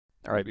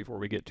All right, before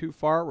we get too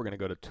far, we're going to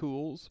go to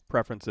Tools,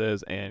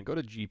 Preferences, and go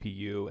to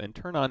GPU and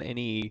turn on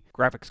any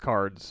graphics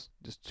cards.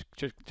 Just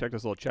check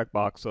this little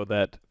checkbox so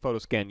that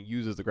Photoscan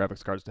uses the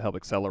graphics cards to help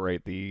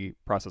accelerate the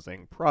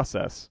processing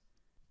process.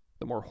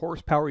 The more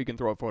horsepower you can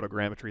throw at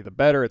photogrammetry, the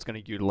better. It's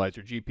going to utilize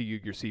your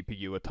GPU, your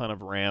CPU, a ton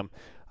of RAM.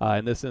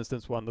 In this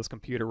instance, on this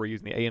computer, we're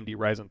using the AMD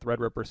Ryzen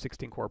Threadripper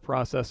 16-core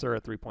processor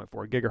at 3.4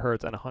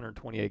 gigahertz and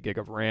 128 gig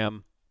of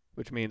RAM,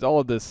 which means all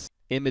of this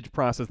image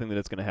processing that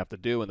it's going to have to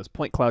do and this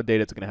point cloud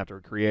data it's going to have to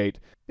recreate,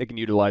 it can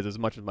utilize as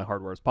much of my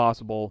hardware as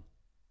possible.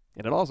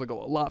 And it also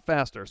go a lot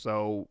faster,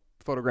 so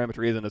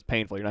photogrammetry isn't as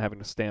painful. You're not having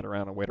to stand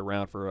around and wait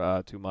around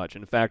for too much.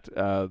 In fact,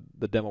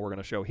 the demo we're going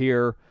to show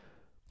here,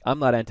 I'm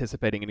not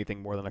anticipating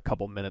anything more than a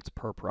couple minutes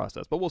per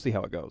process, but we'll see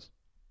how it goes.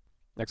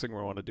 Next thing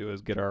we want to do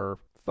is get our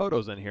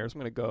photos in here. So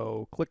I'm going to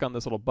go click on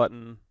this little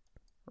button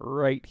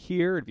right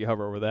here. If you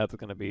hover over that, it's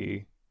going to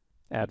be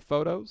Add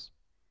Photos.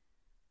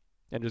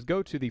 And just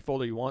go to the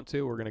folder you want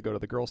to. We're going to go to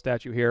the girl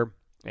statue here.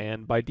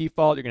 And by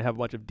default, you're going to have a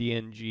bunch of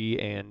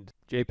DNG and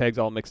JPEGs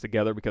all mixed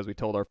together because we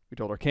told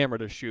our camera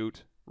to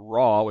shoot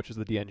RAW, which is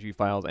the DNG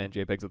files, and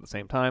JPEGs at the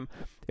same time.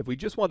 If we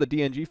just want the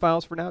DNG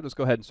files for now, just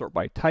go ahead and sort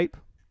by type.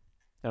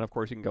 And of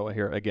course, you can go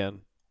here again,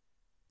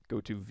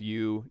 go to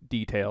View,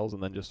 Details,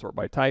 and then just sort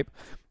by type.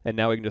 And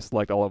now we can just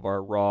select all of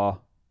our RAW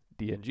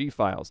DNG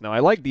files. Now, I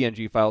like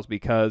DNG files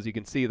because you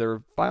can see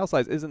their file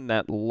size isn't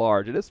that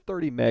large. It is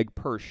 30 meg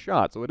per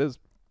shot, so it is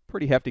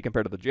pretty hefty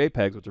compared to the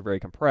JPEGs, which are very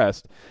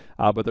compressed,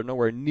 but they're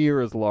nowhere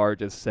near as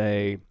large as,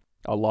 say,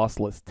 a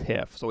lossless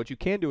TIFF. So what you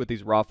can do with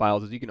these RAW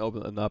files is you can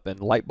open them up in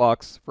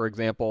Lightbox, for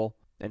example,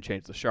 and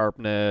change the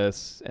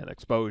sharpness and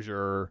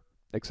exposure,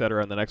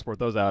 etc., and then export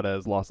those out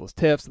as lossless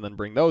TIFFs and then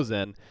bring those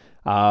in.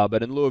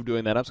 But in lieu of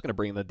doing that, I'm just going to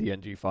bring in the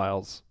DNG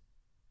files,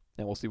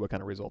 and we'll see what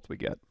kind of results we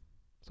get.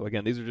 So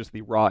again, these are just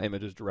the raw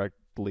images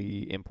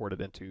directly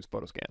imported into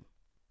Photoscan.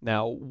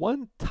 Now,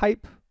 one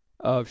type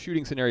of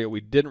shooting scenario we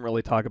didn't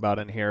really talk about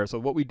in here. So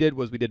what we did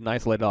was we did an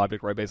isolated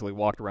object where I basically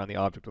walked around the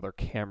object with our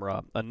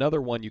camera.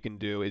 Another one you can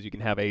do is you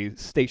can have a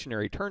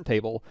stationary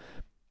turntable,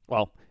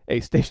 well, a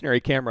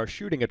stationary camera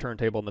shooting a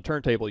turntable, and the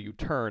turntable you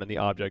turn and the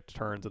object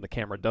turns and the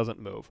camera doesn't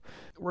move.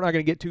 We're not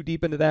going to get too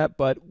deep into that,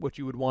 but what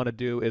you would want to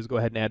do is go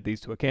ahead and add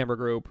these to a camera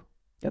group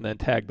and then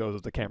tag those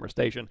as a camera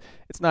station.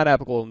 It's not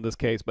applicable in this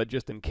case, but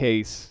just in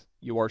case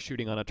you are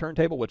shooting on a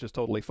turntable, which is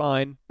totally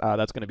fine,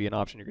 that's going to be an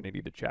option you're going to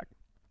need to check.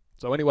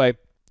 So anyway,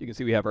 you can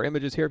see we have our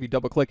images here. If you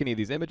double click any of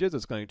these images,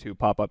 it's going to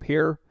pop up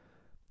here.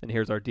 And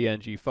here's our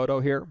DNG photo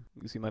here. You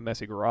can see my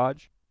messy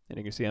garage. And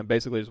you can see I'm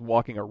basically just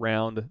walking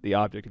around the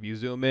object. If you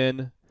zoom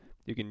in,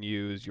 you can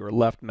use your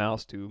left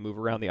mouse to move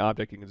around the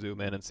object. You can zoom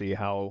in and see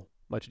how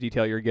much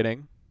detail you're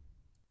getting.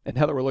 And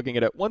now that we're looking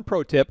at it, one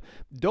pro tip,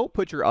 don't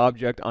put your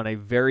object on a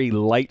very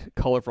light,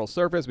 colorful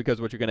surface, because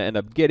what you're going to end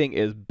up getting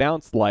is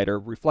bounced light or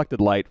reflected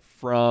light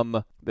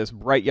from this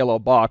bright yellow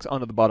box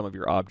onto the bottom of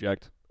your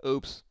object.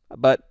 Oops.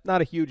 But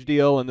not a huge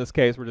deal in this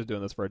case. We're just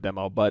doing this for a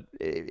demo. But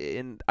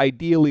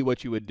ideally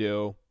what you would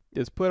do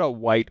is put a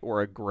white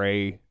or a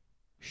gray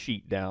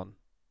sheet down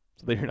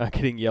so that you're not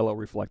getting yellow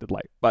reflected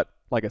light. But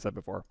like I said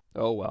before,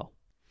 oh well.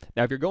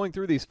 Now, if you're going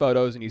through these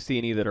photos and you see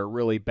any that are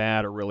really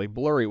bad or really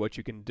blurry, what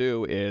you can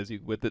do is,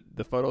 with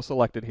the photo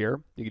selected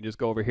here, you can just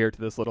go over here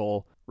to this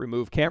little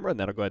remove camera, and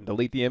that'll go ahead and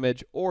delete the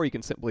image, or you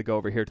can simply go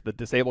over here to the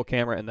disable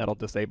camera, and that'll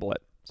disable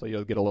it. So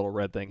you'll get a little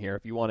red thing here.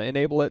 If you want to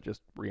enable it,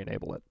 just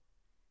re-enable it.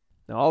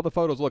 Now, all the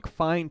photos look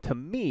fine to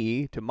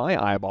me, to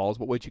my eyeballs,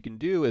 but what you can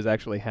do is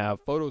actually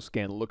have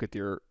Photoscan look at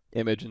your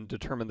image and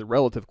determine the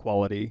relative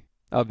quality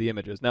of the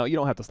images. Now, you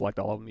don't have to select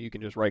all of them. You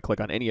can just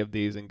right-click on any of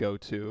these and go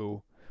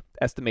to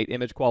Estimate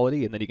Image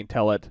Quality, and then you can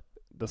tell it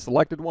the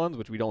selected ones,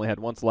 which we'd only had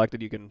one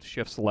selected. You can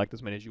shift select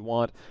as many as you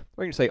want,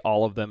 or you can say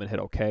all of them and hit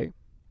OK.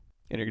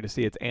 And you're going to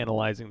see it's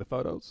analyzing the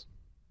photos.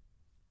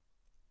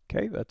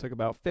 Okay, that took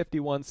about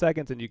 51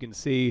 seconds, and you can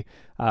see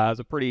it's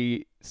a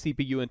pretty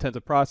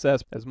CPU-intensive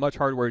process. As much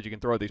hardware as you can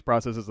throw at these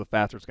processes, the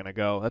faster it's going to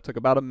go. That took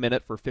about a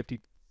minute for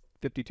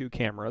 52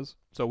 cameras.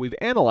 So we've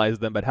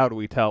analyzed them, but how do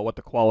we tell what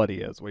the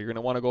quality is? Well, you're going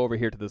to want to go over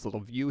here to this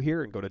little view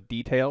here and go to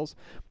Details.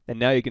 And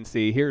now you can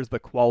see here's the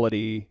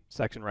quality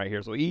section right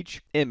here. So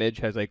each image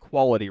has a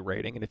quality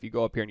rating. And if you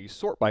go up here and you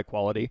sort by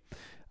quality,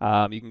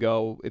 you can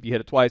go, if you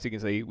hit it twice, you can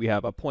see we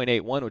have a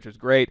 0.81, which is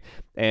great.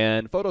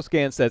 And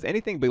Photoscan says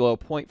anything below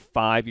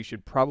 0.5 you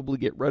should probably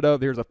get rid of.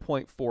 There's a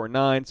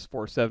 0.49,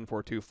 47,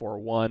 42,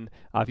 41.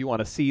 If you want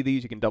to see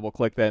these, you can double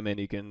click them and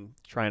you can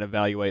try and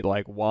evaluate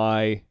like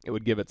why it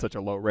would give it such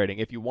a low rating.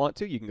 If you want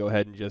to, you can go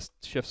ahead and just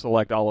shift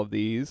select all of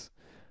these,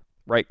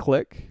 right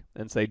click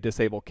and say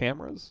disable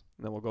cameras.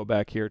 And then we'll go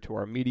back here to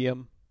our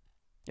medium.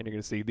 And you're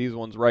going to see these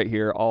ones right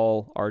here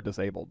all are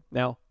disabled.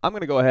 Now, I'm going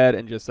to go ahead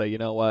and just say, you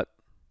know what?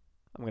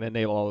 I'm going to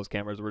enable all those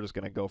cameras. We're just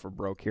going to go for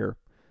broke here.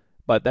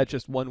 But that's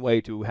just one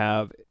way to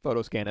have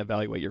Photoscan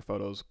evaluate your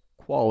photos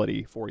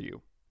quality for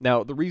you.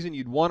 Now, the reason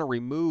you'd want to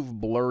remove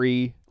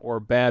blurry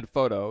or bad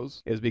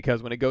photos is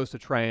because when it goes to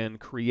try and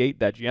create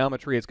that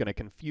geometry, it's going to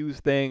confuse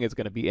things, it's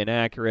going to be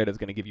inaccurate, it's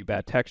going to give you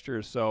bad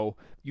textures. So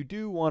you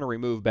do want to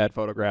remove bad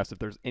photographs if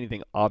there's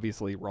anything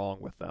obviously wrong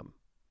with them.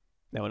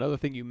 Now, another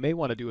thing you may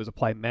want to do is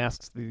apply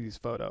masks to these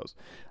photos.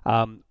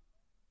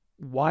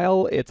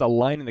 While it's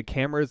aligning the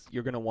cameras,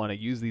 you're going to want to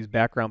use these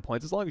background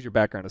points as long as your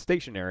background is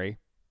stationary,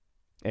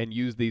 and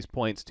use these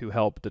points to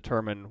help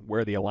determine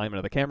where the alignment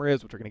of the camera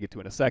is, which we're going to get to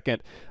in a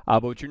second.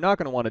 But what you're not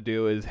going to want to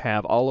do is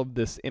have all of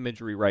this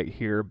imagery right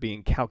here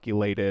being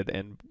calculated,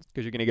 and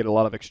because you're going to get a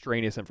lot of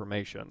extraneous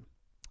information.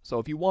 So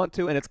if you want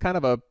to, and it's kind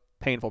of a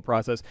painful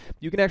process,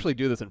 you can actually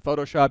do this in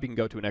Photoshop. You can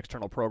go to an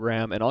external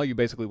program, and all you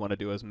basically want to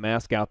do is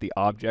mask out the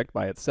object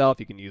by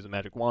itself. You can use a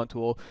magic wand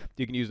tool.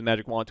 You can use the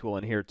magic wand tool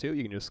in here too.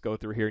 You can just go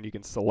through here and you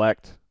can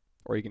select,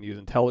 or you can use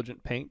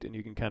intelligent paint, and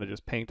you can kind of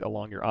just paint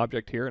along your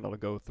object here, and it'll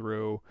go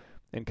through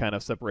and kind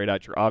of separate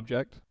out your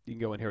object. You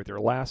can go in here with your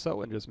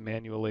lasso and just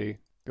manually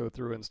go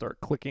through and start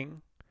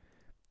clicking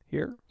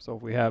here. So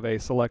if we have a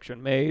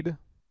selection made,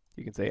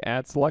 you can say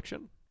add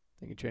selection.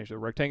 You can change the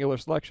rectangular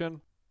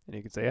selection, and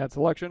you can say add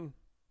selection.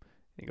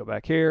 You go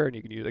back here, and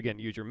you can use, again,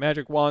 use your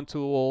magic wand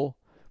tool,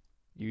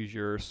 use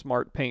your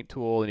smart paint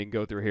tool, and you can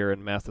go through here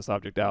and mask this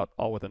object out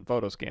all within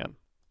Photoscan.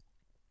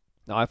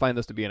 Now I find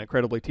this to be an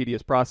incredibly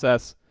tedious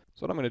process.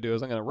 So what I'm going to do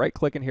is I'm going to right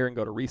click in here and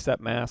go to reset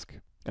mask.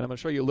 And I'm going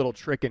to show you a little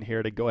trick in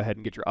here to go ahead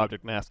and get your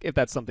object masked if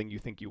that's something you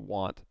think you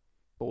want.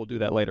 But we'll do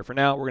that later. For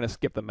now, we're going to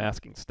skip the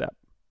masking step.